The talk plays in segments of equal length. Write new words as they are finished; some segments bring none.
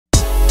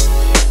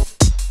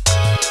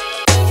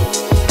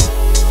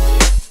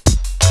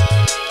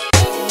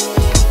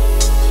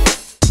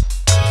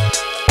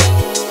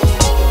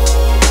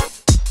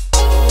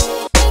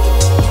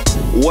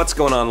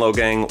going on, Low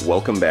Gang?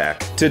 Welcome back.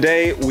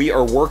 Today we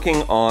are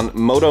working on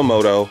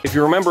Moto. If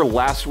you remember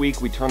last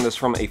week, we turned this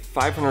from a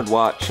 500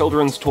 watt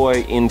children's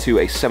toy into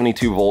a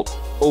 72 volt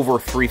over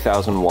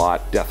 3000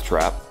 watt death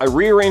trap. I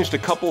rearranged a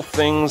couple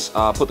things,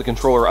 put the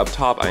controller up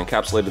top, I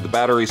encapsulated the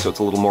battery so it's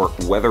a little more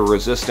weather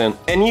resistant,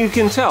 and you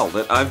can tell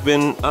that I've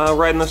been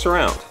riding this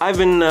around. I've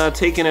been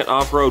taking it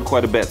off-road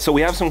quite a bit, so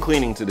we have some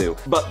cleaning to do.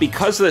 But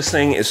because this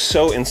thing is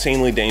so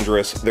insanely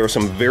dangerous, there are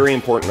some very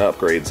important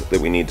upgrades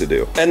that we need to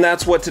do. And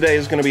that's what today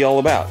is gonna be all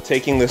about,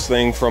 taking this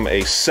thing from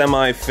a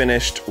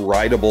semi-finished,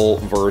 rideable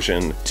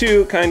version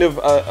to kind of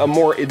a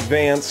more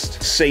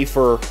advanced,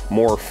 safer,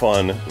 more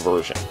fun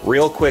version.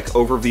 Real quick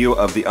overview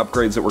of the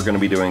upgrades that we're going to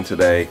be doing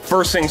today.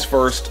 First things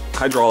first,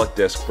 hydraulic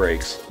disc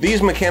brakes.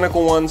 These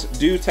mechanical ones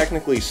do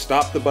technically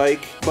stop the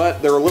bike,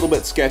 but they're a little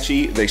bit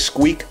sketchy. They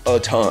squeak a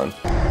ton.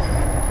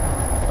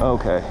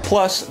 Okay.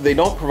 Plus, they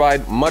don't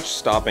provide much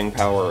stopping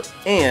power,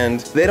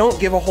 and they don't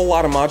give a whole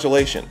lot of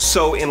modulation.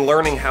 So in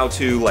learning how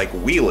to, like,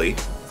 wheelie,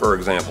 for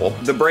example,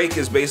 the brake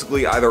is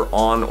basically either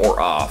on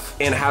or off,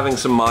 and having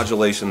some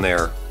modulation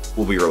there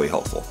will be really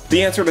helpful.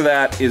 The answer to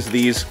that is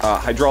these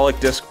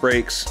hydraulic disc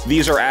brakes.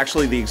 These are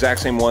actually the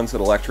exact same ones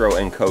that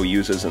Electro & Co.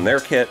 uses in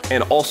their kit,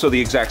 and also the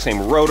exact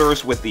same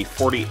rotors with the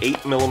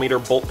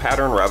 48mm bolt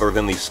pattern rather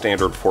than the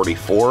standard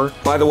 44.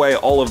 By the way,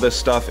 all of this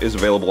stuff is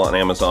available on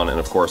Amazon, and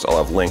of course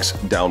I'll have links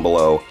down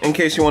below in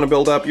case you want to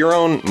build up your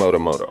own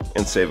Moto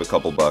and save a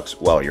couple bucks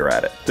while you're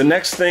at it. The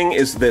next thing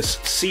is this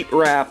seat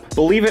wrap.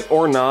 Believe it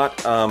or not,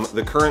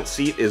 the current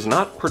seat is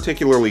not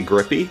particularly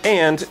grippy,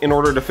 and in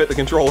order to fit the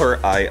controller,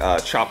 I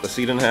chopped the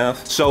seat in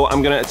half. So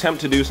I'm gonna attempt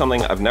to do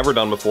something I've never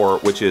done before,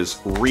 which is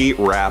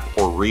re-wrap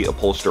or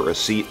re-upholster a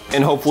seat,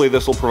 and hopefully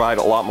this will provide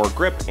a lot more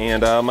grip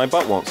and my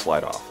butt won't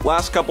slide off.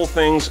 Last couple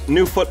things,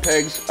 new foot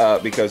pegs,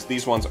 because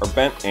these ones are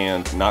bent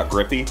and not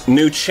grippy.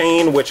 New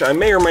chain, which I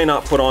may or may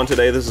not put on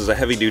today. This is a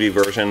heavy duty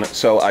version,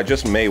 so I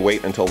just may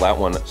wait until that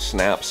one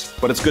snaps,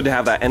 but it's good to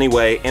have that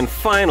anyway. And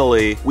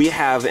finally, we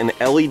have an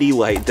LED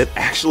light that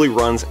actually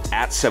runs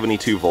at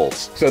 72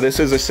 volts. So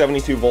this is a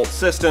 72 volt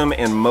system,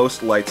 and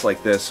most lights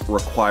like this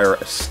require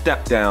a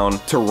step down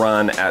to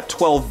run at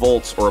 12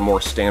 volts or a more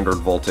standard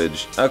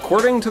voltage.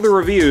 According to the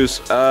reviews,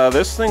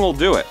 this thing will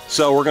do it.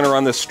 So we're gonna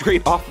run this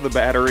straight off of the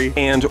battery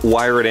and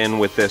wire it in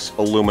with this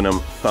aluminum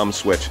thumb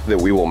switch that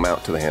we will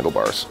mount to the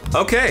handlebars.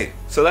 Okay,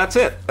 so that's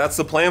it. That's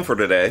the plan for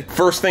today.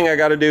 First thing I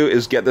gotta do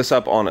is get this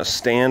up on a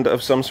stand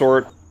of some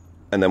sort,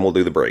 and then we'll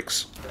do the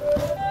brakes.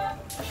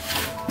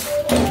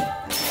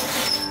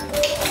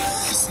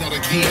 It's not a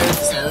gear,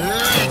 it's a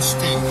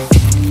rich thing.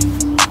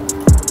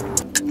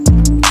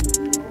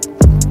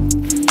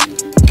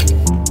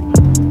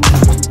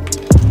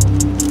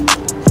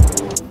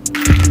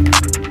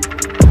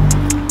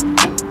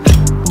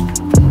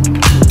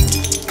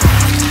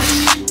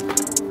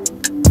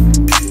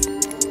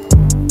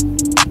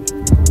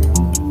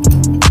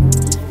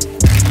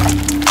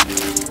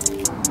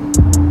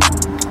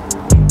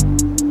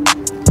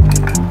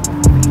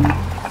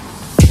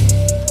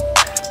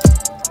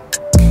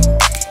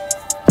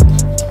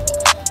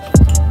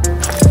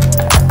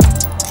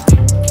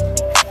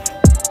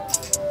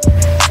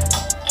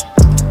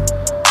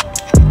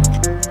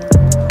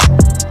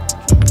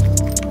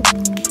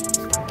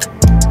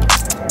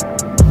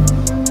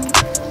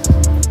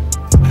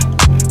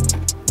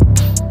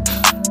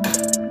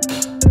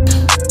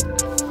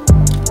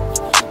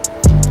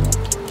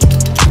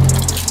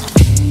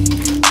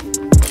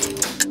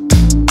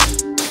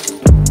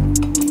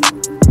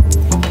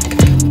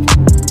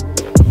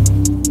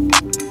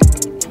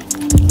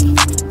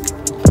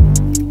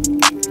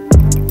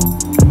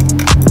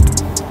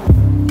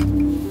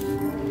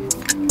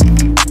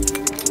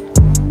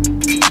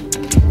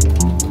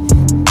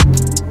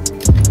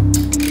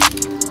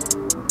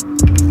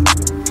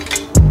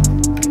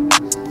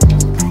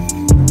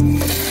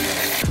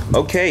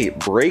 Okay,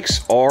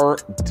 brakes are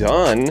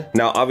done.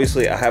 Now,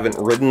 obviously I haven't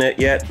ridden it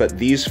yet, but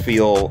these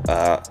feel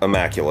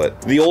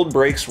immaculate. The old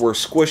brakes were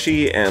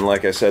squishy, and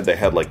like I said, they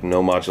had like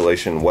no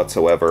modulation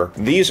whatsoever.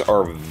 These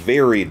are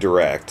very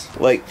direct.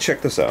 Like,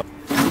 check this out.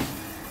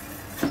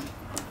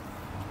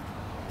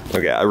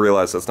 Okay, I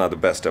realize that's not the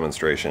best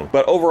demonstration,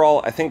 but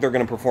overall, I think they're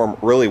gonna perform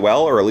really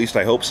well, or at least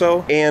I hope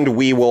so. And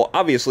we will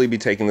obviously be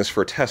taking this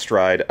for a test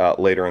ride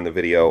later in the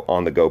video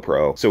on the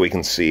GoPro, so we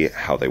can see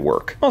how they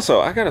work.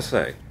 Also, I gotta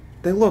say,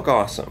 they look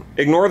awesome.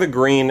 Ignore the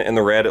green and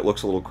the red, it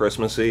looks a little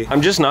Christmassy.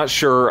 I'm just not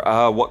sure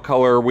what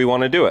color we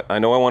want to do it. I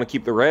know I want to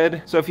keep the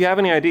red, so if you have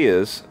any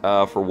ideas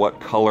for what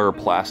color,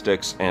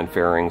 plastics, and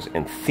fairings,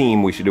 and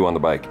theme we should do on the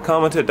bike,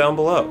 comment it down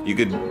below. You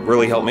could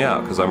really help me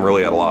out, because I'm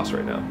really at a loss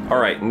right now. All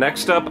right,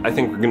 next up, I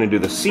think we're gonna do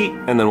the seat,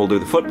 and then we'll do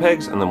the foot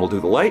pegs, and then we'll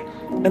do the light,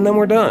 and then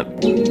we're done.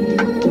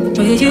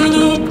 Where you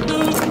look,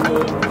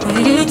 where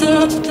you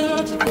talk,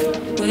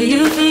 where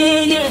you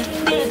feel, yeah.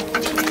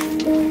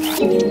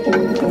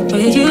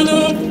 Where you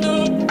look,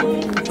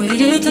 where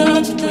you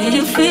touch, where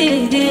you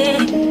feel, yeah.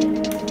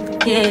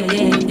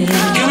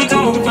 Can we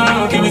talk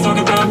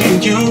about me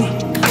and you?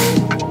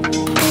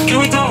 Can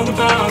we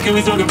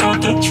talk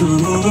about the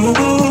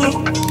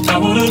truth? I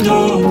wanna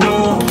know,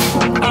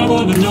 I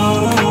wanna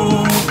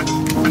know.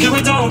 Can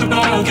we talk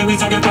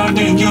about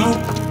me and you?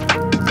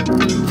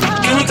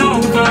 Can we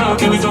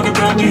talk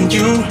about me and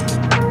you?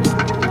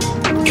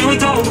 Can we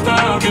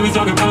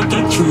talk about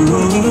the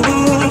truth?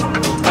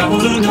 I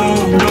wanna know,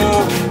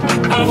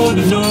 I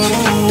wanna know.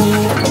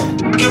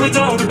 Can we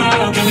talk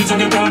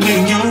about me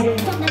and you?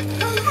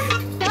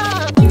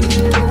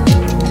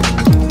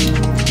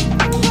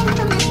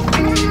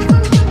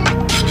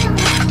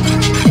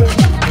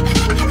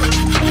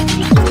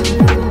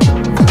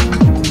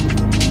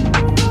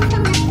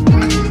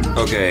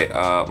 Okay,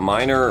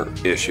 minor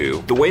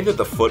issue. The way that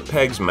the foot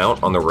pegs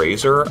mount on the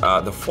Razor,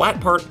 the flat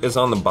part is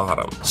on the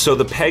bottom. So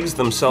the pegs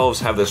themselves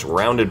have this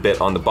rounded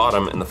bit on the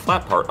bottom and the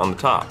flat part on the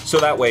top. So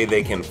that way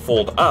they can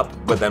fold up,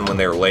 but then when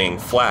they're laying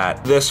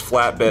flat, this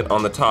flat bit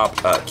on the top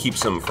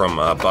keeps them from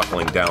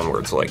buckling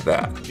downwards like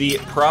that. The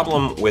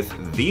problem with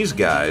these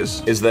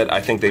guys is that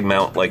I think they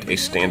mount like a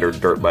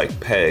standard dirt bike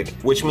peg,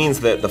 which means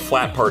that the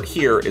flat part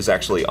here is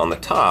actually on the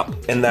top,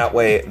 and that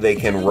way they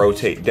can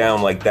rotate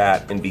down like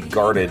that and be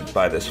guarded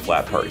by this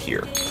flat part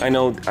here. I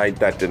know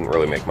that didn't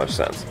really make much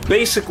sense.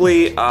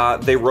 Basically,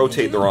 they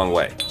rotate the wrong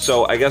way.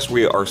 So I guess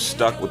we are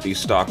stuck with these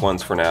stock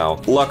ones for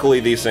now. Luckily,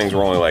 these things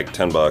were only like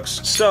 10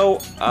 bucks. So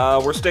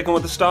we're sticking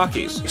with the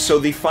stockies. So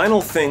the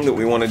final thing that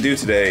we want to do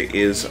today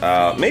is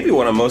maybe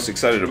what I'm most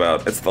excited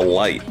about. It's the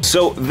light.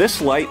 So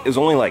this light is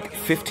only like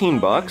 15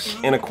 bucks,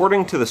 and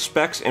according to the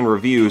specs and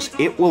reviews,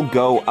 it will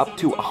go up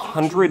to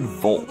 100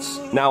 volts.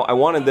 Now, I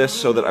wanted this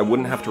so that I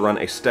wouldn't have to run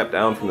a step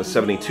down from the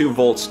 72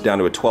 volts down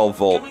to a 12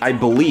 volt.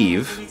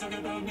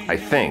 I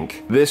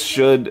think this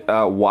should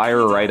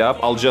wire right up.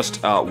 I'll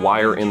just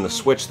wire in the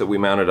switch that we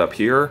mounted up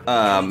here,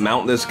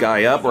 mount this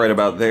guy up right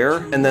about there,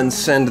 and then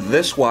send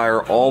this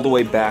wire all the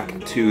way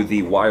back to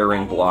the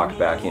wiring block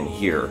back in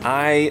here.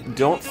 I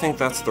don't think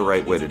that's the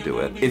right way to do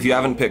it. If you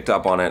haven't picked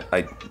up on it,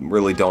 I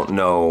really don't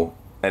know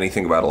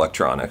anything about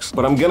electronics.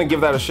 But I'm gonna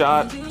give that a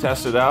shot,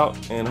 test it out,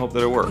 and hope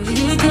that it works.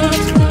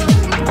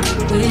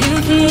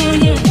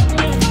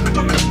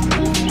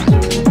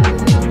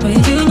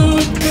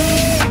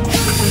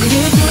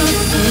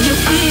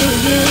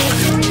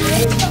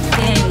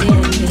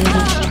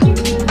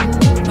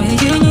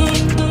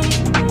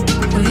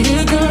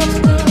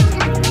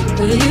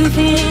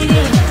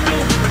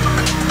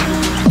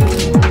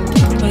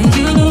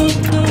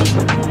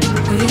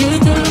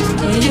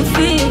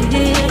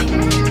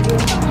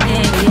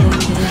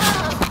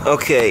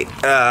 Okay,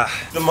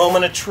 the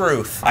moment of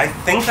truth. I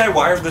think I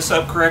wired this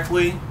up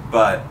correctly,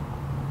 but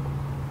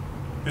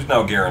there's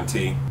no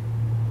guarantee.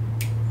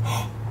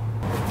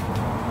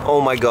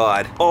 Oh my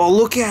god. Oh,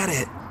 look at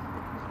it.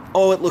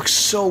 Oh, it looks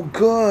so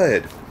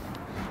good.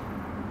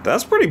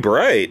 That's pretty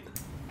bright.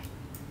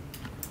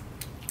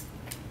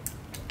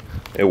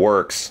 It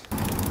works.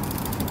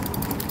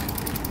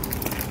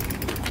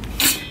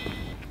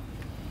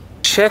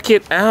 Check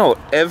it out.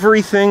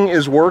 Everything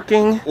is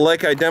working.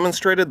 Like I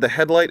demonstrated, the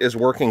headlight is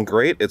working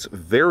great. It's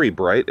very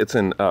bright. It's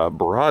in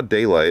broad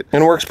daylight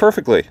and works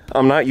perfectly.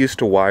 I'm not used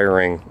to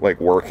wiring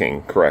like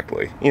working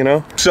correctly, you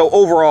know? So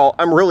overall,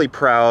 I'm really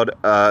proud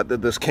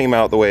that this came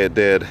out the way it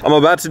did. I'm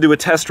about to do a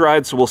test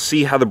ride, so we'll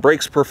see how the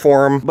brakes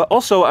perform. But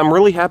also, I'm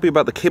really happy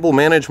about the cable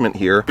management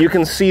here. You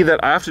can see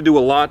that I have to do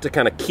a lot to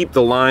kind of keep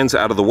the lines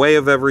out of the way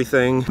of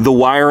everything. The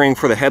wiring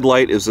for the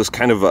headlight is this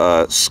kind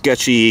of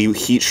sketchy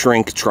heat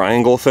shrink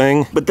triangle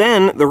thing. But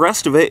then the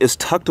rest of it is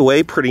tucked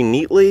away pretty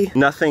neatly.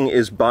 Nothing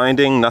is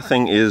binding,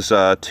 nothing is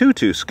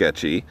too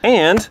sketchy.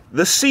 And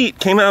the seat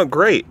came out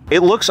great. It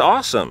looks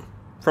awesome.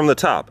 From the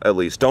top, at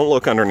least. Don't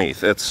look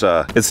underneath. It's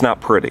not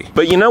pretty.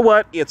 But you know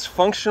what? It's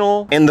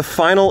functional, and the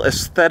final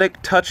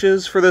aesthetic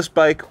touches for this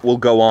bike will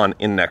go on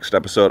in next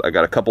episode. I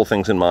got a couple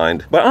things in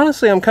mind. But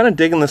honestly, I'm kind of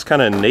digging this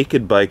kind of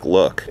naked bike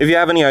look. If you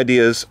have any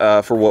ideas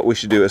for what we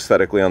should do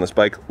aesthetically on this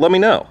bike, let me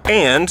know.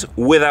 And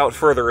without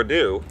further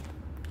ado,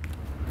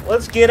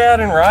 let's get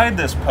out and ride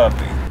this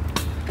puppy.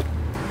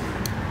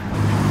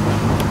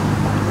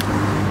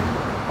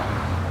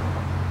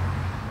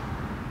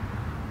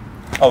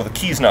 Oh, the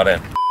key's not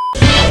in.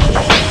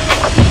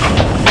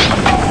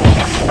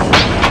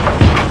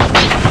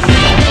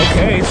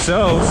 Okay,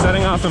 so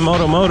setting off in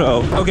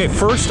Moto. Okay,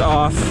 first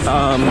off,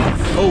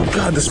 oh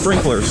god, the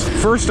sprinklers.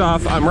 First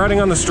off, I'm riding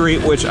on the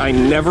street, which I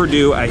never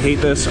do. I hate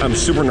this. I'm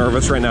super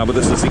nervous right now, but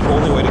this is the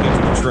only way to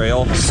get to the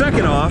trail.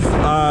 Second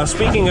off,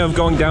 speaking of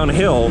going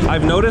downhill,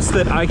 I've noticed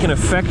that I can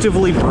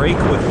effectively brake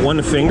with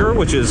one finger,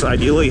 which is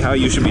ideally how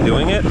you should be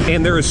doing it.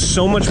 And there is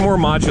so much more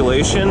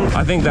modulation.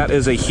 I think that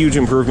is a huge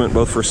improvement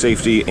both for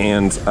safety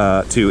and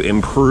to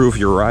improve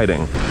your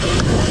riding.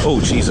 Oh,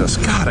 Jesus.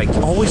 God, I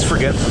always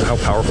forget how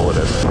powerful it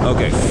is.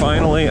 Okay,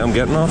 finally, I'm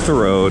getting off the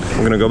road.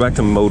 I'm gonna go back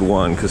to mode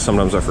 1, because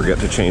sometimes I forget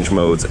to change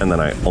modes, and then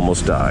I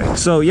almost die.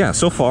 So, yeah,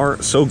 so far,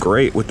 so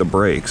great with the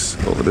brakes.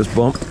 Over this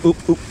bump. Oop.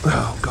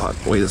 Oh, God,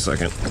 wait a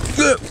second.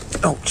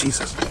 Oh,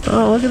 Jesus.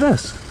 Oh, look at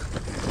this.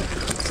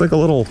 It's like a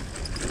little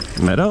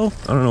meadow?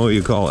 I don't know what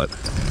you call it.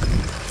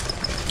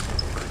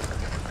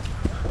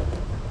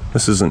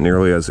 This isn't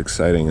nearly as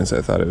exciting as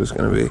I thought it was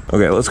gonna be.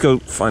 Okay, let's go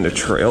find a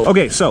trail.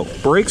 Okay, so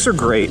brakes are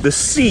great. The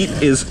seat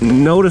is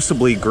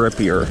noticeably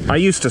grippier. I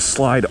used to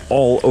slide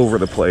all over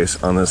the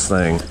place on this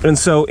thing. And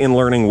so in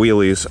learning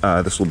wheelies,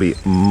 this will be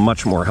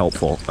much more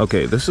helpful.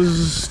 Okay, this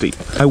is steep.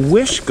 I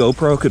wish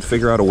GoPro could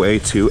figure out a way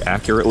to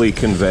accurately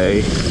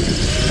convey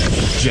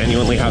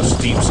genuinely how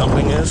steep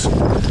something is.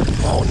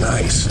 Oh,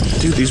 nice.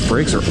 Dude, these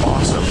brakes are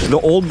awesome. The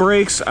old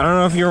brakes, I don't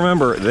know if you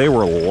remember, they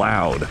were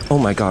loud. Oh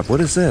my God,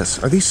 what is this?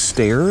 Are these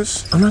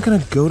stairs? I'm not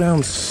gonna go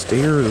down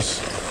stairs.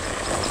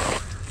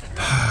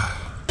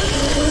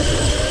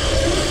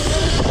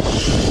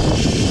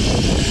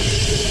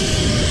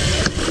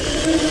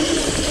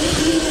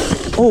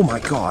 Oh my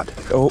God.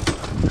 Oh,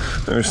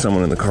 there's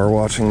someone in the car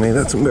watching me.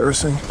 That's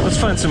embarrassing. Let's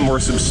find some more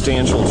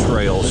substantial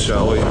trails,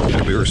 shall we?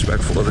 Gotta be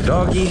respectful of the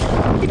doggy.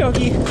 Hey,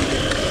 doggy.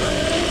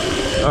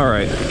 All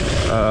right.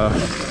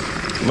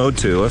 Mode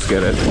 2, let's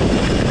get it.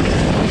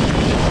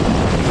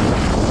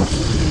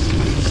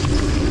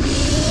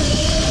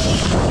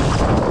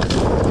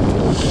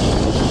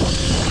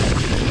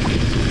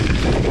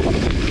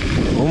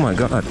 Oh my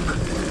God.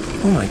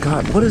 Oh my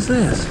God, what is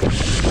this?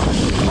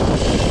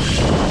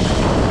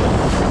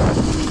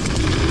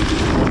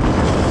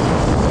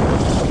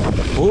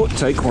 Oh,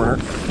 tight corner.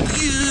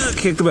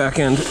 Kick the back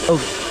end.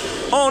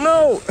 Oh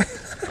no!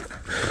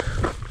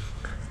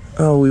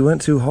 Oh, we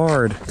went too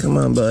hard. Come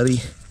on,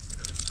 buddy.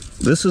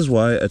 This is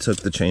why I took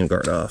the chain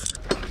guard off.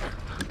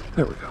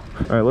 There we go.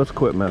 All right, let's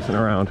quit messing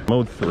around.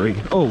 Mode 3.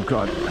 Oh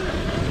God.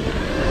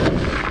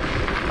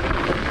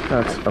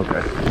 That's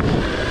okay.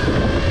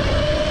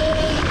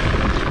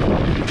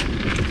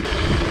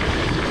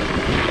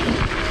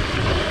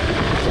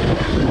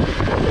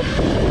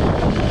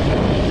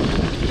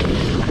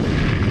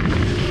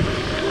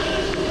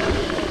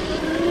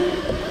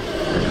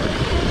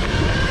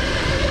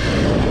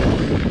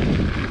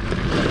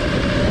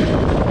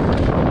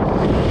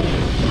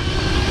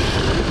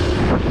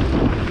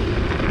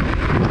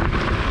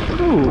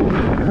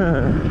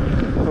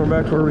 We're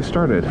back to where we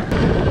started.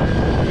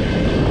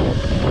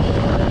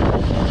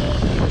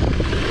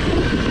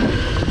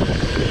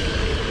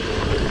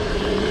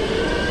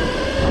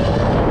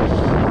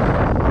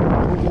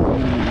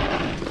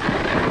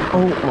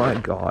 Oh my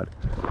God.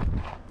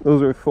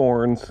 Those are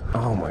thorns.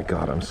 Oh my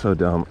God, I'm so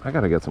dumb. I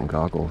gotta get some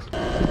goggles.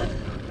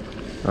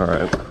 All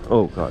right.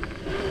 Oh God.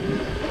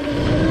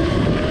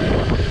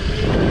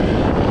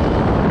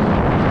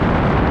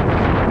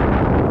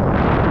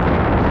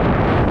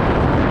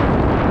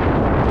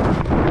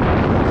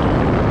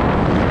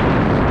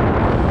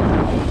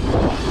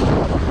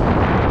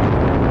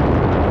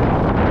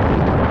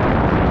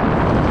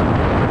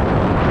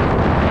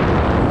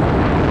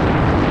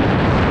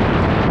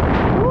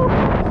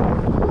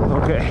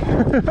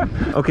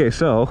 Okay,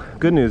 so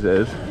good news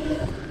is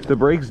the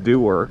brakes do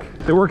work.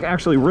 They work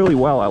actually really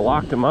well. I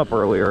locked them up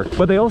earlier,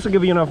 but they also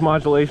give you enough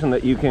modulation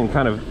that you can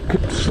kind of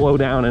slow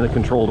down in a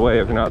controlled way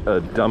if you're not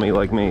a dummy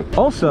like me.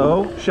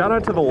 Also, shout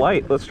out to the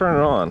light. Let's turn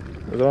it on.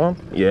 Is it on?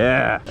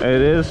 Yeah, it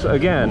is,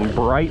 again,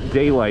 bright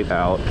daylight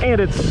out, and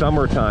it's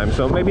summertime,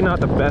 so maybe not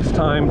the best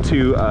time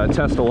to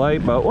test a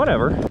light, but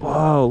whatever.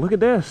 Whoa, look at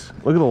this.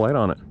 Look at the light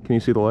on it. Can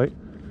you see the light?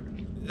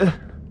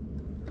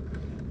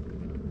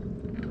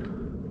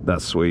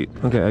 That's sweet.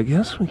 Okay, I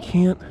guess we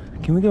can't.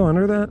 Can we go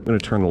under that? I'm gonna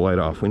turn the light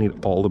off. We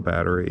need all the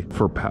battery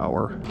for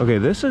power. Okay,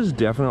 this is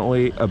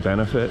definitely a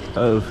benefit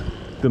of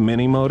the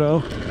Mini Moto.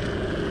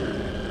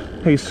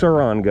 Hey,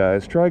 Surron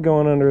guys, try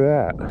going under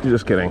that.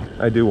 Just kidding.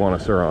 I do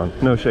want a Surron.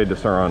 No shade to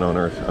Surron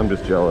owners. I'm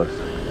just jealous.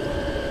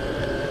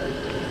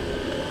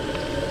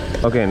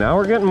 Okay, now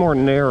we're getting more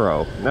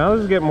narrow. Now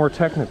this is getting more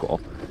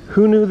technical.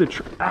 Who knew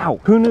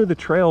Who knew the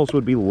trails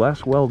would be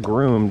less well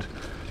groomed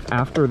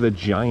after the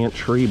giant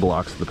tree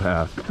blocks the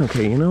path?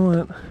 Okay, you know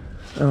what?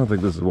 I don't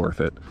think this is worth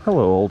it.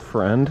 Hello, old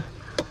friend.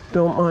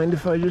 Don't mind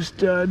if I just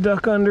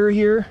duck under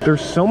here.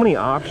 There's so many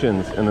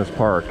options in this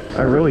park.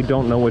 I really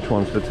don't know which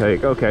ones to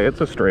take. Okay,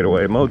 it's a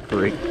straightaway, mode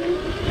 3.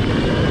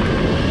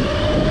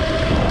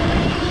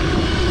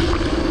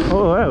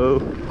 Hello.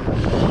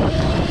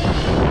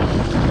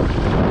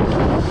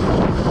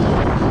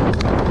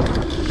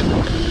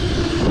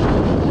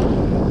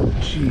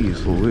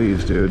 Jeez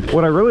Louise, dude.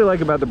 What I really like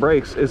about the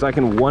brakes is I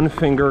can one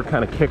finger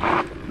kind of kick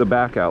the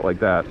back out like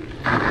that.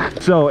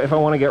 So if I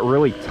want to get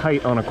really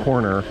tight on a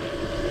corner,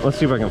 let's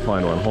see if I can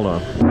find one. Hold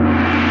on.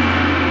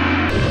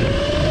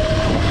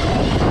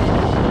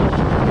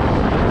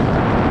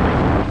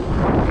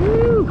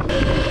 Woo.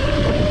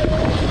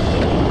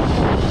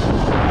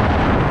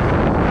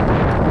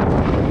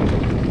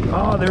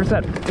 Oh, there's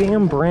that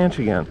damn branch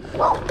again.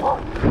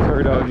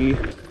 Sorry, doggy.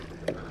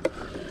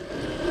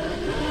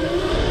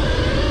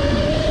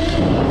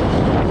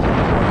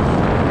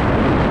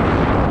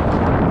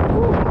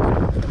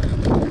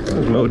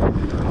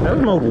 That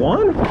was mode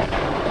 1?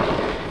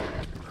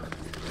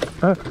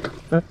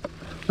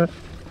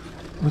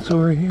 What's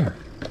over here?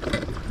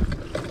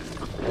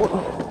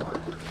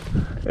 Whoa.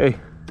 Hey.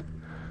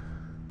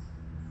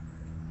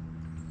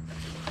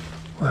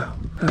 Wow,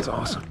 that's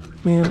awesome.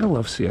 Man, I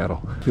love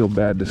Seattle. I feel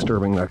bad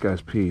disturbing that guy's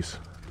peace.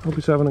 Hope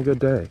he's having a good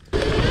day.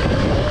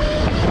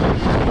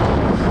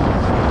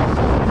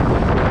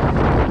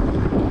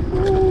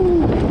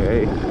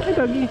 Okay. Hi,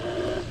 Dougie.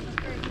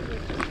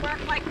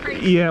 Work like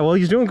crazy. Yeah, well,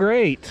 he's doing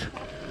great.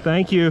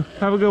 Thank you.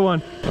 Have a good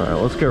one. All right,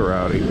 let's get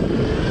rowdy.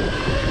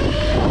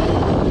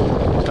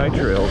 Tight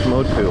trails,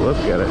 mode 2. Let's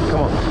get it.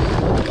 Come on.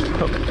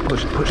 Oh,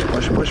 push. Yeah,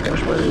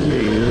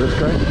 you do this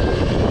guy.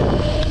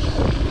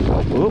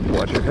 Whoop,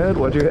 watch your head,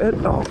 watch your head.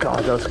 Oh,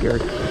 God, that was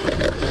scary.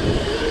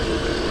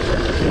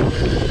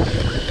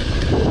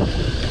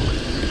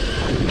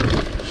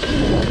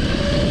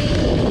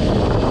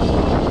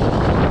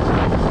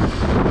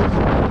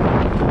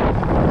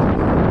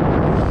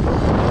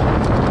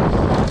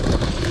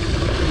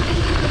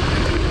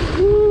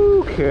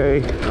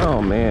 Okay.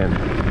 Oh, man.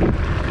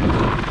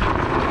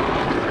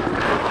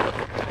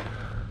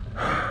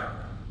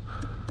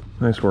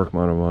 Nice work,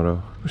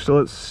 Moto. We're still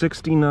at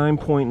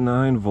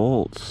 69.9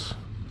 volts.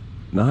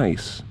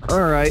 Nice.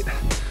 All right.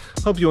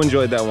 Hope you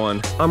enjoyed that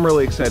one. I'm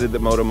really excited that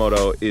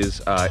Moto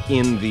is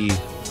in the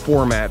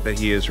format that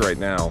he is right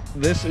now.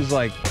 This is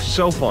like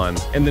so fun,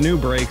 and the new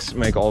brakes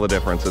make all the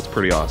difference. It's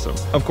pretty awesome.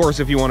 Of course,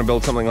 if you want to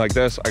build something like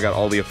this, I got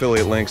all the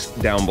affiliate links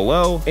down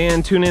below,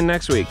 and tune in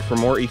next week for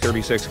more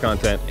E36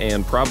 content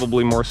and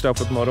probably more stuff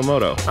with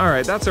Moto. All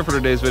right, that's it for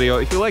today's video.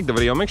 If you liked the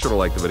video, make sure to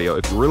like the video.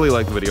 If you really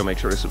like the video, make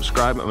sure to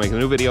subscribe. I make a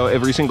new video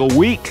every single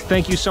week.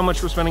 Thank you so much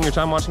for spending your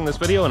time watching this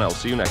video, and I'll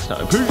see you next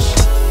time.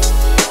 Peace.